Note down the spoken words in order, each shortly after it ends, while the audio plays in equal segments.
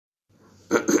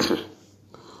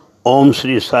ఓం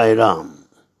శ్రీ సాయిరామ్.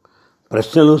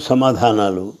 ప్రశ్నలు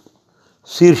సమాధానాలు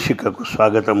శీర్షికకు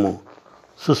స్వాగతము,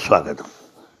 సుస్వాగతం.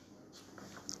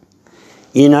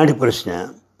 ఈనాటి ప్రశ్న: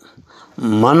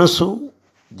 మనసు,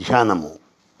 ధ్యానము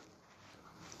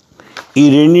ఈ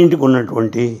రెండింటికి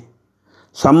ఉన్నటువంటి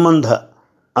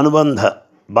అనుబంధ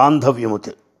బాంధవ్యము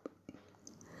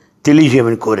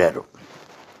తెలియజేయమని కోరారు.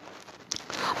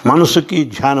 మనసుకి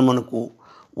ధ్యానమునకు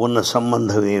ఉన్న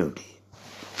సంబంధం ఏమిటి,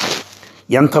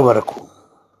 ఎంతవరకు?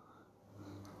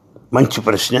 మంచి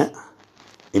ప్రశ్న.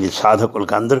 ఇది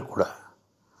సాధకులకు అందరికీ కూడా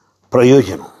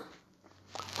ప్రయోజనం.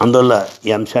 అందువల్ల ఈ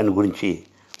అంశాన్ని గురించి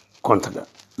కొంతగా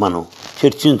మనం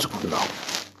చర్చించుకుందాం.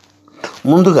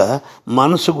 ముందుగా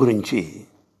మనసు గురించి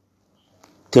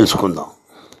తెలుసుకుందాం.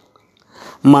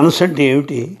 మనసు అంటే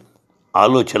ఏమిటి?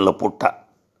 ఆలోచనల పుట్ట.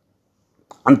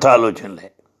 అంత ఆలోచనలే.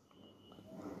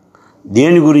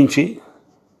 దేని గురించి?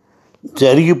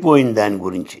 జరిగిపోయిన దాని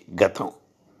గురించి, గతం.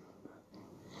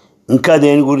 ఇంకా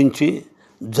దేని గురించి?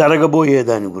 జరగబోయే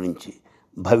దాని గురించి,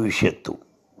 భవిష్యత్తు.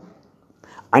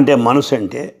 అంటే మనసు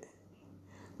అంటే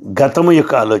గతము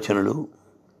యొక్క ఆలోచనలు,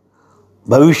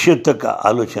 భవిష్యత్తు యొక్క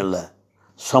ఆలోచనల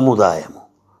సముదాయము,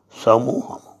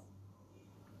 సమూహము.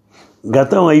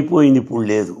 గతం అయిపోయింది, ఇప్పుడు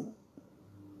లేదు.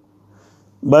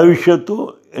 భవిష్యత్తు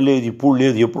లేదు, ఇప్పుడు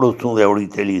లేదు. ఎప్పుడు వస్తుందో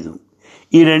ఎవరికి తెలియదు.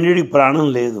 ఈ రెండింటికి ప్రాణం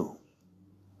లేదు,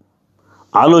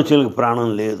 ఆలోచనలకు ప్రాణం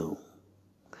లేదు.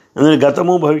 అందుకని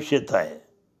గతము భవిష్యత్తే.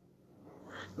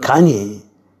 కానీ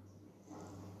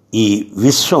ఈ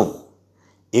విశ్వం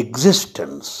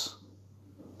ఎగ్జిస్టెన్స్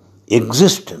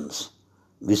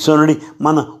విశ్వం నుండి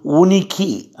మన ఉనికి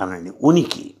అనండి.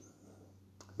 ఉనికి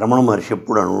రమణ మహర్షి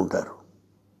ఎప్పుడు అని ఉంటారు.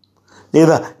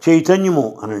 లేదా చైతన్యము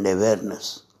అనండి,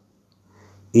 అవేర్నెస్.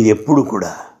 ఇది ఎప్పుడు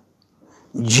కూడా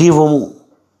జీవము.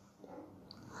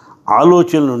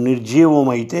 ఆలోచనలు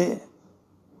నిర్జీవమైతే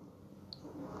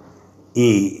ఈ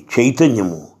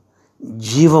చైతన్యము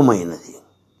జీవమైనది,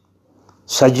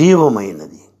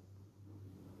 సజీవమైనది.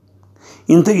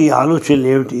 ఇంతకీ ఆలోచనలు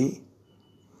ఏమిటి?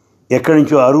 ఎక్కడి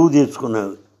నుంచో అరువు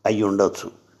తెచ్చుకున్నవి అయి ఉండొచ్చు,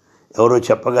 ఎవరో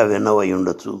చెప్పగా విన్నవి అయి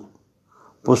ఉండొచ్చు,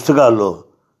 పుస్తకాల్లో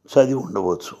చదివి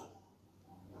ఉండవచ్చు.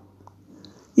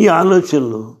 ఈ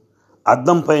ఆలోచనలు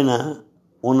అద్దం పైన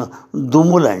ఉన్న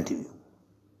దుమ్ము లాంటివి.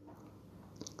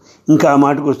 ఇంకా ఆ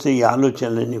మాటకు వస్తే ఈ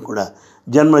ఆలోచనలన్నీ కూడా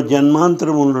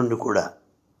జన్మాంతరముల నుండి కూడా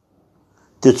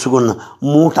తెచ్చుకున్న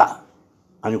మూట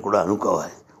అని కూడా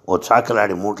అనుకోవాలి. ఓ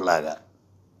చాకలాడి మూటలాగా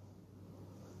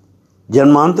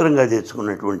జన్మాంతరంగా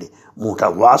తెచ్చుకున్నటువంటి మూట.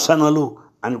 వాసనలు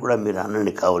అని కూడా మీరు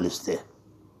అనండి కావలిస్తే.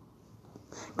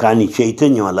 కానీ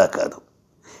చైతన్యం అలా కాదు.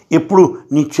 ఎప్పుడు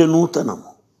నిత్య నూతనము.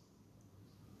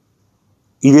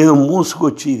 ఇదేదో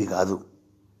మూసుకొచ్చి ఇది కాదు,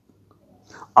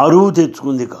 అరువు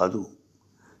తెచ్చుకుంది కాదు.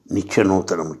 నిత్య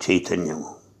నూతనము చైతన్యము.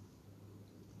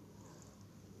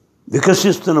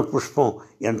 వికసిస్తున్న పుష్పం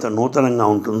ఎంత నూతనంగా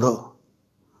ఉంటుందో,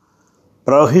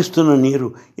 ప్రవహిస్తున్న నీరు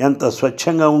ఎంత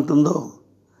స్వచ్ఛంగా ఉంటుందో,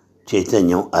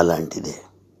 చైతన్యం అలాంటిదే.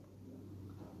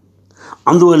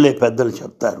 అందువల్లే పెద్దలు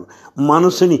చెప్తారు,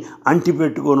 మనసుని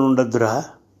అంటిపెట్టుకొని ఉండద్దురా,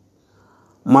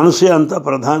 మనసే అంతా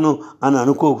ప్రధానం అని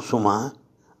అనుకోకు సుమా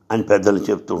అని పెద్దలు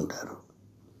చెప్తూ ఉంటారు.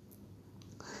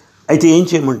 అయితే ఏం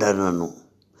చేయమంటారు నన్ను?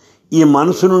 ఈ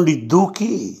మనసు నుండి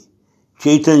దూకి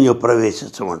చైతన్యం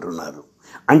ప్రవేశించమంటున్నారు.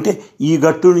 అంటే ఈ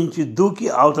గట్టు నుంచి దూకి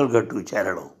అవతల గట్టుకు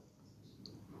చేరడం.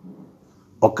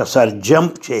 ఒక్కసారి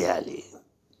జంప్ చేయాలి.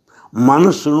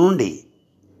 మనసు నుండి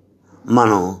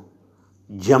మనం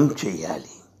జంప్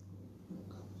చేయాలి.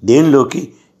 దేనిలోకి?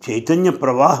 చైతన్య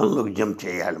ప్రవాహంలోకి జంప్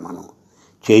చేయాలి. మనం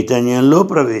చైతన్యంలో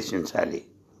ప్రవేశించాలి.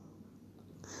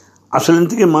 అసలు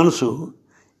ఇంతకీ మనసు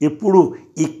ఎప్పుడు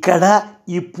ఇక్కడ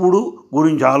ఇప్పుడు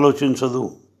గురించి ఆలోచించదు.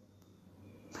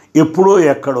 ఎప్పుడో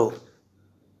ఎక్కడో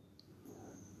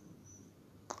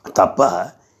తప్ప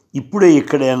ఇప్పుడే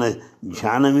ఇక్కడే అన్న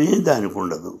ధ్యానమే దానికి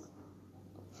ఉండదు.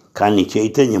 కానీ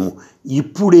చైతన్యము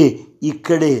ఇప్పుడే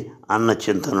ఇక్కడే అన్న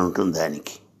చింతన ఉంటుంది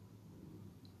దానికి.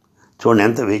 చూడండి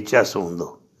ఎంత వ్యత్యాసం ఉందో.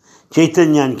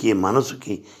 చైతన్యానికి,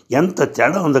 మనసుకి ఎంత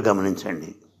తేడా ఉందో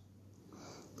గమనించండి.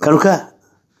 కనుక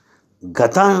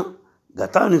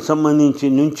గతానికి సంబంధించి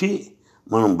నుంచి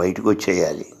మనం బయటకు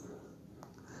వచ్చేయాలి.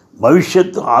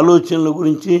 భవిష్యత్తు ఆలోచనల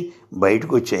గురించి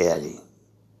బయటకు వచ్చేయాలి.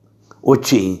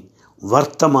 వచ్చి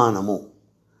వర్తమానము,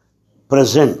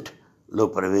 ప్రజెంట్లో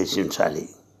ప్రవేశించాలి.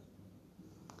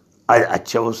 అది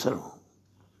అత్యవసరం.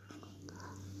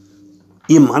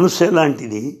 ఈ మనసు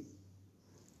ఎలాంటిది?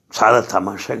 చాలా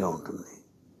తమాషాగా ఉంటుంది.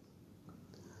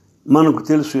 మనకు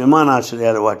తెలుసు,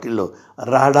 విమానాశ్రయాల వాటిల్లో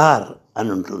రాడార్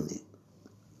అని ఉంటుంది.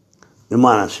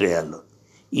 విమానాశ్రయాల్లో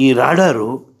ఈ రాడారు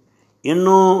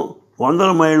ఎన్నో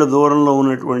వందల మైళ్ళ దూరంలో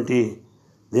ఉన్నటువంటి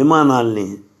విమానాల్ని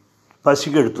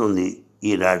పసిగడుతుంది,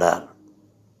 ఈ రాడార్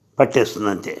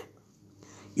పట్టేస్తుందంతే.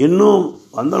 ఎన్నో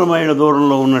వందల మైళ్ళ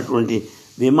దూరంలో ఉన్నటువంటి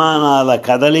విమానాల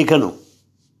కదలికను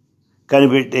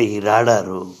కనిపెట్టే ఈ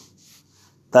రాడారు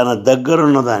తన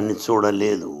దగ్గరున్న దాన్ని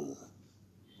చూడలేదు.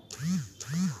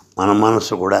 మన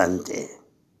మనసు కూడా అంతే.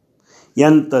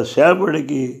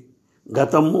 ఎంతసేపటికి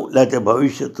గతము లేకపోతే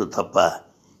భవిష్యత్తు తప్ప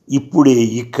ఇప్పుడే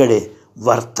ఇక్కడే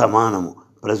వర్తమానము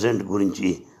ప్రజెంట్ గురించి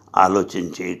ఆలోచన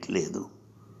చేయట్లేదు.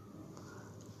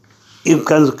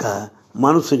 కనుక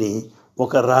మనసుని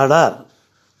ఒక రాడార్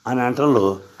అని అనటంలో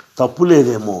తప్పు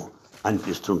లేదేమో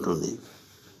అనిపిస్తుంటుంది.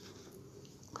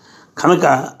 కనుక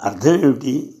అర్థం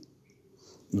ఏమిటి?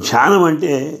 ధ్యానం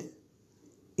అంటే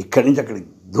ఇక్కడి నుంచి అక్కడికి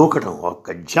దూకటం,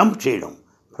 ఒక్క జంప్ చేయడం,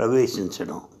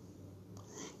 ప్రవేశించడం.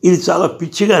 ఇది చాలా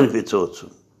పిచ్చిగా అనిపించవచ్చు,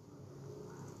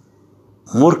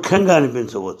 మూర్ఖంగా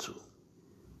అనిపించవచ్చు,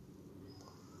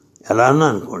 ఎలా అన్నా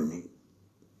అనుకోండి,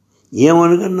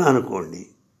 ఏమనుకన్నా అనుకోండి.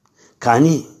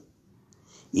 కానీ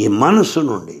ఈ మనస్సు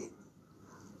నుండి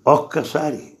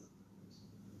ఒక్కసారి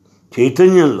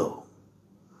చైతన్యంలో,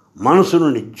 మనసు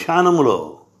నుండి ధ్యానములో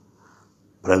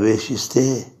ప్రవేశిస్తే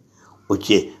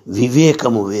వచ్చే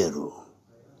వివేకము వేరు.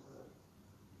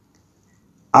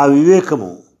 ఆ వివేకము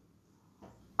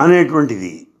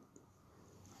అనేటువంటిది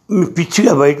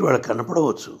పిచ్చిగా బయట వాళ్ళకి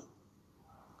కనపడవచ్చు.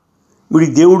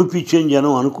 వీడికి దేవుడు పిచ్చి అని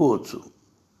జనం అనుకోవచ్చు.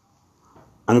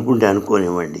 అనుకుంటే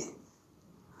అనుకోనివ్వండి.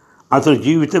 అసలు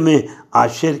జీవితమే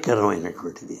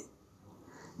ఆశ్చర్యకరమైనటువంటిది,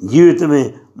 జీవితమే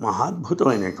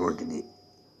మహాద్భుతమైనటువంటిది.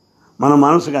 మన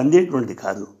మనసుకు అందేటువంటిది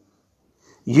కాదు.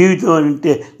 జీవితం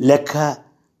అంటే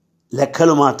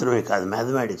లెక్కలు మాత్రమే కాదు,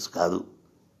 మ్యాథమెటిక్స్ కాదు,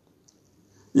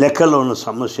 లెక్కల్లో ఉన్న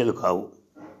సమస్యలు కావు.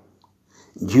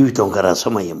 జీవితం ఒక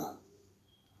రసమయము,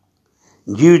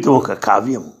 జీవితం ఒక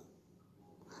కావ్యము.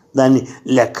 దాన్ని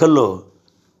లెక్కల్లో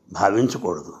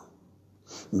భావించకూడదు.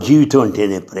 జీవితం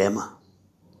అంటేనే ప్రేమ,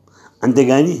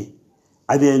 అంతేగాని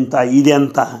అది ఎంత ఇది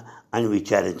ఎంత అని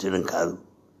విచారించడం కాదు.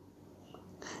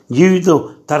 జీవితం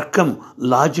తర్కం,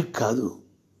 లాజిక్ కాదు.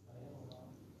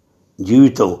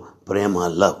 జీవితం ప్రేమ,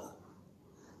 లవ్.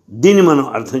 దీన్ని మనం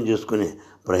అర్థం చేసుకునే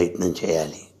ప్రయత్నం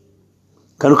చేయాలి.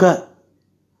 కనుక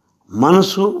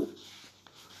మనసు,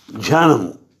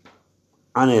 ధ్యానము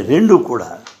అనే రెండు కూడా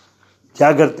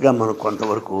జాగ్రత్తగా మనం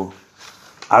కొంతవరకు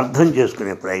అర్థం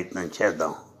చేసుకునే ప్రయత్నం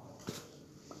చేద్దాం.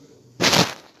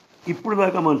 ఇప్పుడు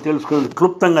దాకా మనం తెలుసుకున్నది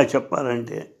క్లుప్తంగా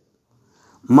చెప్పాలంటే,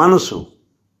 మనసు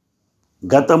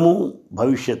గతము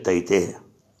భవిష్యత్తు అయితే,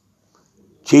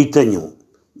 చైతన్యం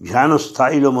ధ్యాన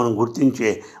స్థాయిలో మనం గుర్తించే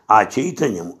ఆ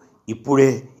చైతన్యము ఇప్పుడే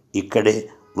ఇక్కడే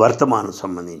వర్తమానం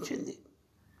సంబంధించింది.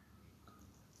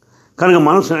 కనుక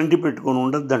మనసుని అంటిపెట్టుకొని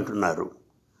ఉండద్దు అంటున్నారు.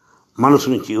 మనసు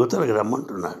నుంచి యువతలకు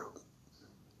రమ్మంటున్నారు.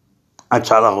 అది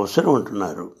చాలా అవసరం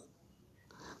అంటున్నారు.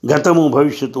 గతము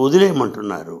భవిష్యత్తు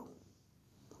వదిలేయమంటున్నారు.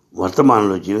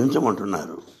 వర్తమానంలో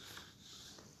జీవించమంటున్నారు.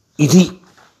 ఇది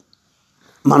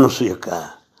మనసు యొక్క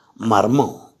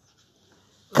మర్మం.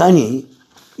 కానీ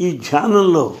ఈ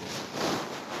ధ్యానంలో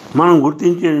మనం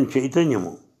గుర్తించే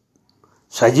చైతన్యము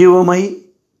సజీవమై,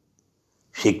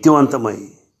 శక్తివంతమై,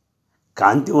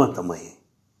 కాంతివంతమై,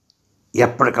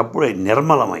 ఎప్పటికప్పుడే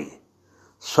నిర్మలమై,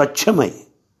 స్వచ్ఛమై,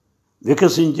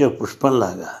 వికసించే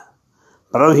పుష్పంలాగా,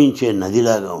 ప్రవహించే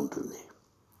నదిలాగా ఉంటుంది.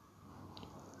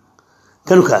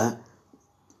 కనుక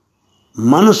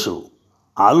మనసు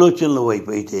ఆలోచనల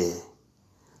వైపు అయితే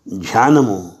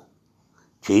ధ్యానము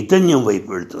చైతన్యం వైపు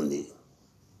వెళుతుంది.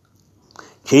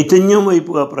 చైతన్యం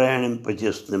వైపుగా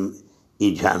ప్రయాణింపచేస్తుంది ఈ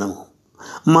ధ్యానము.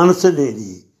 మనసు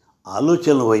అనేది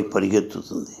ఆలోచనల వైపు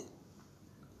పరిగెత్తుతుంది.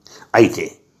 అయితే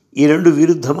ఈ రెండు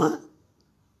విరుద్ధమా?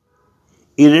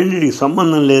 ఈ రెండింటికి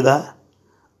సంబంధం లేదా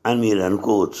అని మీరు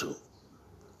అనుకోవచ్చు.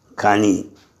 కానీ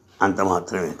అంత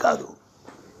మాత్రమే కాదు.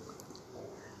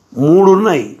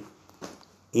 మూడున్నాయి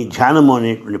ఈ ధ్యానము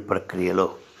అనేటువంటి ప్రక్రియలో.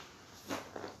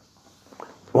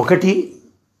 ఒకటి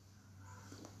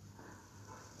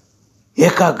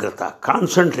ఏకాగ్రత,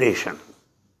 కాన్సన్ట్రేషన్,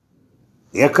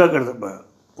 ఏకాగ్రత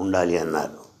ఉండాలి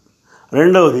అన్నారు.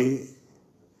 రెండవది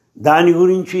దాని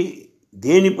గురించి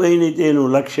దేనిపైనైతే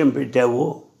నువ్వు లక్ష్యం పెట్టావో,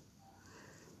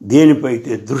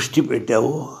 దేనిపైతే దృష్టి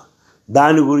పెట్టావో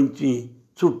దాని గురించి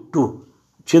చుట్టూ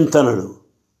చింతనలు,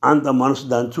 అంత మనసు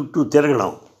దాని చుట్టూ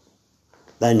తిరగడం,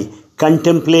 దాన్ని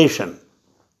కంటెంప్లేషన్,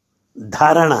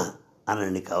 ధారణ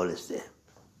అనండి కావలిస్తే.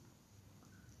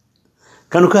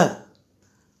 కనుక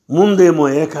ముందేమో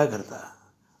ఏకాగ్రత,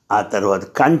 ఆ తర్వాత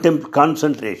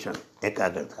కాన్సన్ట్రేషన్,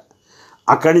 ఏకాగ్రత,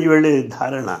 అక్కడి నుంచి వెళ్ళేది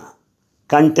ధారణ,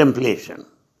 కంటెంప్లేషన్.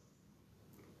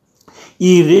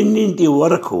 ఈ రెండింటి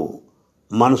వరకు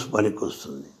మనసు పనికి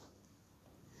వస్తుంది.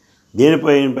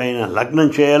 దేనిపైన లగ్నం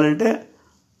చేయాలంటే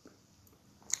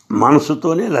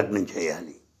మనసుతోనే లగ్నం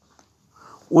చేయాలి.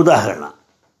 ఉదాహరణ,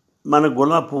 మన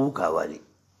గులాబీ పువ్వు కావాలి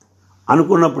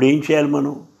అనుకున్నప్పుడు ఏం చేయాలి?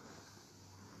 మనం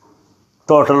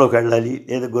తోటలోకి వెళ్ళాలి,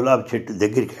 లేదా గులాబీ చెట్టు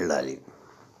దగ్గరికి వెళ్ళాలి.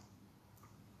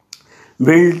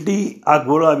 వెళ్ళి ఆ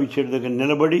గులాబీ చెట్టు దగ్గర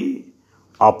నిలబడి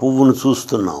ఆ పువ్వును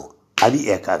చూస్తున్నాం. అది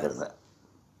ఏకాగ్రత.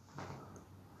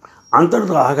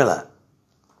 అంతటితో ఆగల.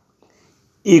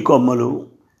 ఈ కొమ్మలు,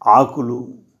 ఆకులు,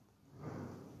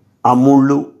 ఆ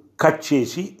ముళ్ళు కట్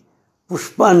చేసి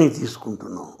పుష్పాన్ని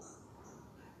తీసుకుంటున్నాం.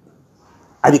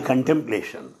 అది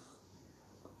కంటెంప్లేషన్,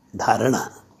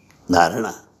 ధారణ.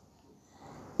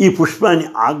 ఈ పుష్పాన్ని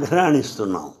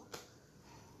ఆఘ్రాణిస్తున్నాం.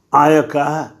 ఆ యొక్క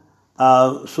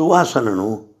సువాసనను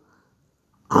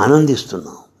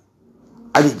ఆనందిస్తున్నాం.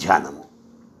 అది ధ్యానము.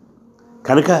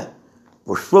 కనుక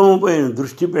పుష్పము పైన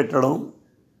దృష్టి పెట్టడం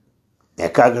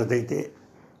ఏకాగ్రత అయితే,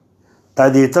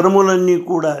 తదితరములన్నీ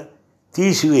కూడా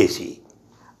తీసివేసి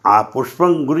ఆ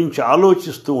పుష్పం గురించి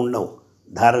ఆలోచిస్తూ ఉండడం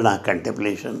ధారణ,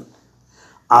 కంటెంప్లేషన్.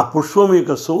 ఆ పుష్పం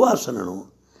యొక్క సువాసనను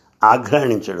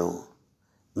ఆఘ్రాణించడం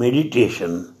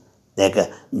మెడిటేషన్ లేక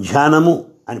ధ్యానము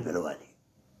అని పిలవాలి.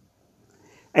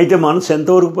 అయితే మనసు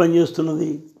ఎంతవరకు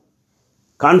పనిచేస్తున్నది?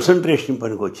 కాన్సన్ట్రేషన్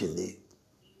పనికి వచ్చింది,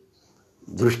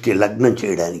 దృష్టి లగ్నం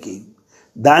చేయడానికి,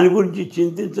 దాని గురించి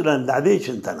చింతించడానికి. అదే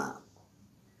చింతన,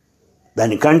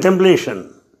 దాని కంటెంప్లేషన్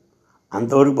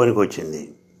అంతవరకు పనికి వచ్చింది.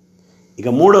 ఇక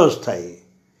మూడవ స్థాయి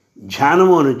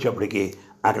ధ్యానము అని వచ్చేప్పటికీ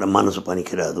అక్కడ మనసు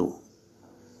పనికిరాదు.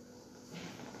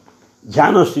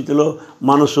 ధ్యాన స్థితిలో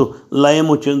మనసు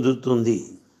లయము చెందుతుంది.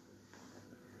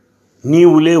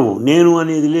 నీవు లేవు, నేను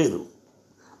అనేది లేదు,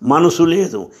 మనసు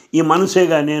లేదు. ఈ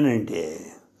మనసేగా నేనంటే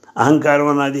అహంకారం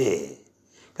అన్నదే.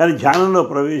 కానీ ధ్యానంలో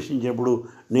ప్రవేశించేప్పుడు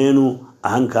నేను,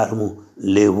 అహంకారము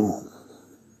లేవు.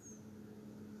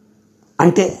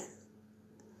 అంటే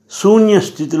శూన్య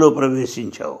స్థితిలో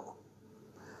ప్రవేశించావు.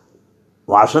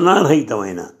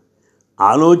 వాసనారహితమైన,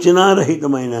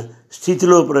 ఆలోచనారహితమైన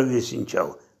స్థితిలో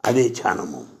ప్రవేశించావు. అదే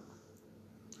ధ్యానము.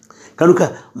 కనుక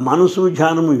మనసు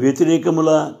ధ్యానము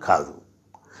వ్యతిరేకములా కాదు.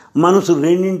 మనసు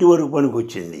రెండింటి వరకు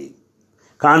పనికొచ్చింది.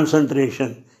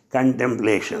 Concentration,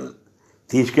 contemplation.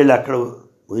 తీసుకెళ్ళి అక్కడ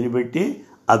వదిలిపెట్టి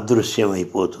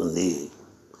అదృశ్యమైపోతుంది.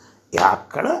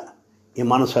 అక్కడ ఈ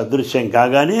మనసు అదృశ్యం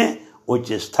కాగానే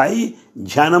వచ్చే స్థాయి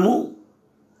ధ్యానము.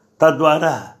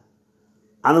 తద్వారా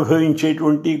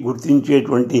అనుభవించేటువంటి,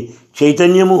 గుర్తించేటువంటి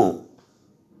చైతన్యము.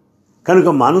 కనుక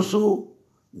మనసు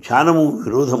ధ్యానము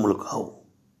విరోధములు కావు.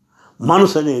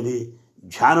 మనసు అనేది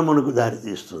ధ్యానమునకు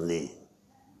దారితీస్తుంది,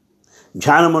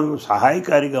 ధ్యానమునకు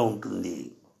సహాయకారిగా ఉంటుంది.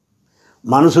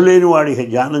 మనసు లేని వాడికి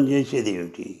ధ్యానం చేసేది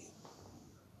ఏమిటి?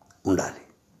 ఉండాలి.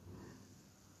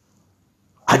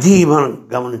 అది మనం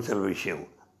గమనించిన విషయం.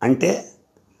 అంటే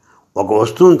ఒక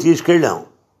వస్తువుని తీసుకెళ్ళాం,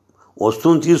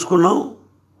 వస్తువుని తీసుకున్నాం,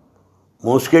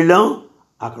 మోసుకెళ్ళాం,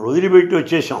 అక్కడ వదిలిపెట్టి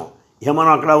వచ్చేసాం. ఇక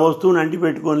మనం అక్కడ ఆ వస్తువుని అంటి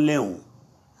పెట్టుకొని లేము,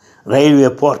 రైల్వే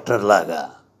పోర్టర్ లాగా.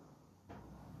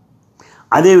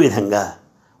 అదేవిధంగా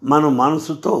మనం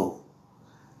మనసుతో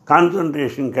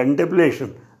కాన్సన్ట్రేషన్,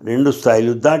 కంటెంప్లేషన్ రెండు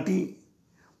స్థాయిలు దాటి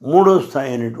మూడో స్థాయి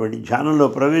అయినటువంటి ధ్యానంలో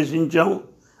ప్రవేశించాం.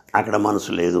 అక్కడ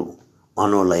మనసు లేదు,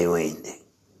 మనోలయం అయింది.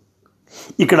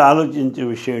 ఇక్కడ ఆలోచించే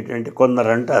విషయం ఏంటంటే, కొందరు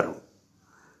అంటారు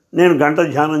నేను గంట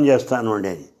ధ్యానం చేస్తాను అండి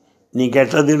అని.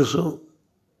 నీకెట్లా తెలుసు?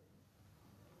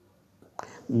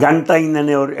 గంట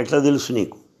అయిందని ఎట్లా తెలుసు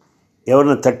నీకు?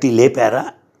 ఎవరిని తట్టి లేపారా?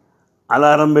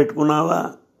 అలారం పెట్టుకున్నావా?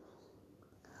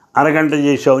 అరగంట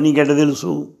చేసావు, నీకెట్లా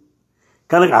తెలుసు?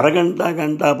 కనుక అరగంట,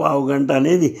 గంట, పావు గంట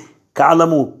అనేది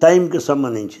కాలము, టైంకి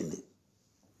సంబంధించింది.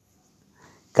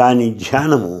 కానీ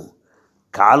ధ్యానము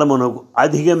కాలమునకు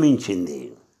అధిగమించింది,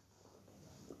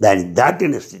 దాన్ని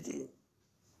దాటిన స్థితి.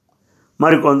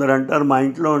 మరికొందరు అంటారు మా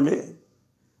ఇంట్లో ఉండే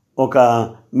ఒక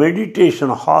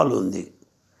మెడిటేషన్ హాల్ ఉంది,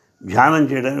 ధ్యానం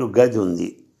చేయడానికి ఒక గది ఉంది.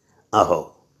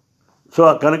 సో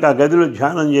కనుక ఆ గదిలో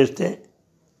ధ్యానం చేస్తే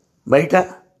బయట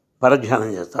పరధ్యానం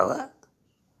చేస్తావా?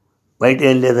 బయట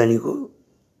ఏం లేదా నీకు?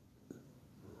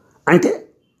 అంటే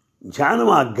ధ్యానం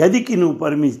ఆ గదికి నువ్వు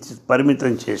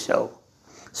పరిమితం చేశావు,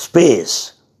 స్పేస్.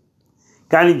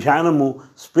 కానీ ధ్యానము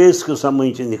స్పేస్కు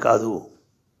సంబంధించింది కాదు.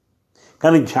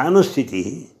 కానీ ధ్యాన స్థితి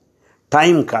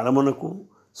టైం, కాలమునకు,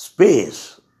 స్పేస్,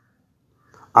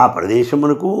 ఆ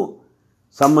ప్రదేశమునకు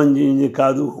సంబంధించింది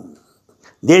కాదు.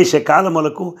 దేశ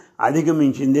కాలములకు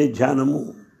అధిగమించిందే ధ్యానము.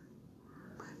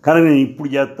 కనుక నేను ఇప్పుడు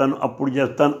చేస్తాను, అప్పుడు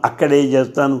చేస్తాను, అక్కడే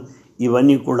చేస్తాను,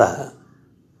 ఇవన్నీ కూడా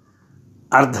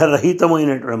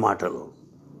అర్ధరహితమైనటువంటి మాటలు.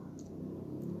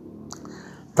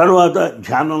 తరువాత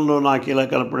ధ్యానంలో నాకు ఇలా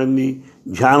కనపడింది,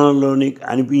 ధ్యానంలో నీకు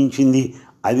అనిపించింది,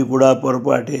 అది కూడా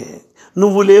పొరపాటే.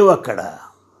 నువ్వు లేవు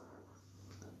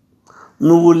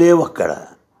అక్కడ.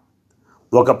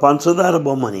 ఒక పంచదార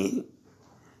బొమ్మని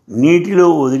నీటిలో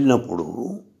వదిలినప్పుడు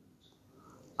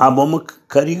ఆ బొమ్మ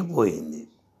కరిగిపోయింది.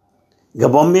 ఇక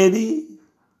బొమ్మ ఏది?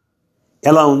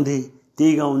 ఎలా ఉంది?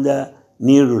 తీగా ఉందా?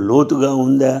 నీరు లోతుగా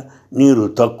ఉందా?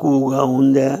 నీరు తక్కువగా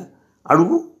ఉందా?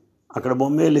 అడుగు, అక్కడ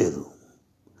బొమ్మే లేదు.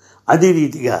 అదే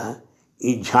రీతిగా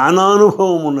ఈ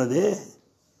ధ్యానానుభవం ఉన్నదే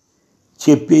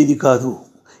చెప్పేది కాదు.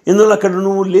 ఎందువల్ల అక్కడ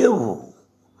నువ్వు లేవు.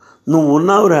 నువ్వు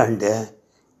ఉన్నావురా అంటే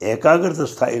ఏకాగ్రత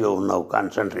స్థాయిలో ఉన్నావు,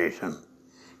 కాన్సన్ట్రేషన్,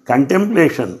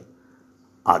 కంటెంప్లేషన్,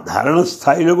 ఆ ధారణ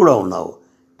స్థాయిలో కూడా ఉన్నావు.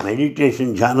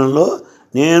 మెడిటేషన్ ధ్యానంలో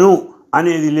నేను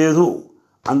అనేది లేదు,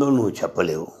 అందులో నువ్వు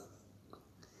చెప్పలేవు.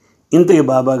 ఇంతకీ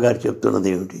బాబా గారు చెప్తున్నది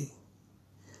ఏమిటి?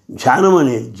 ధ్యానం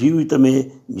అనే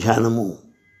జీవితమే ధ్యానము.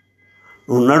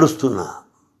 నువ్వు నడుస్తున్నా,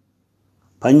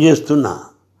 పనిచేస్తున్నా,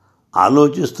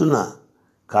 ఆలోచిస్తున్నా,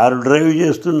 కారు డ్రైవ్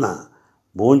చేస్తున్నా,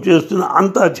 భోంచేస్తున్నా,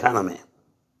 అంతా ధ్యానమే.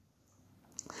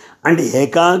 అంటే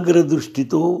ఏకాగ్ర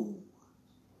దృష్టితో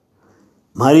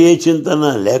మరే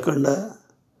చింతన లేకుండా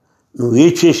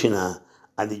నువ్వే చేసినా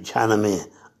అది ధ్యానమే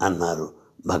అన్నారు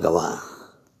భగవాన్.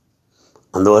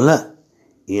 అందువల్ల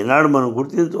ఈనాడు మనం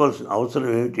గుర్తించవలసిన అవసరం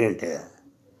ఏమిటి అంటే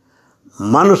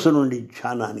మనసు నుండి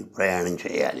ధ్యానానికి ప్రయాణం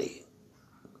చేయాలి.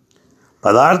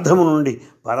 పదార్థము నుండి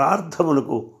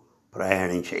పరార్థములకు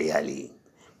ప్రయాణం చేయాలి.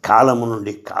 కాలము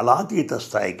నుండి కాలాతీత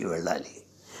స్థాయికి వెళ్ళాలి.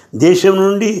 దేశం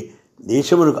నుండి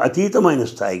దేశములకు అతీతమైన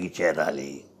స్థాయికి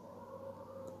చేరాలి.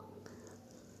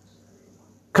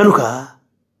 కనుక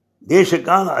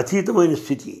దేశకాల అతీతమైన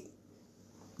స్థితి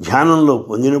ధ్యానంలో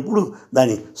పొందినప్పుడు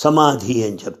దాన్ని సమాధి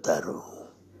అని చెప్తారు.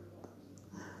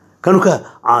 కనుక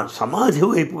ఆ సమాధి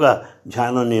వైపుగా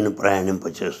ధ్యానం నేను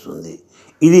ప్రయాణింపచేస్తుంది.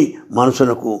 ఇది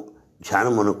మనసునకు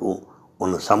ధ్యానమునకు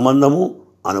ఉన్న సంబంధము,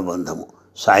 అనుబంధము.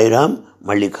 సాయిరాం.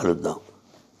 మళ్ళీ కలుద్దాం.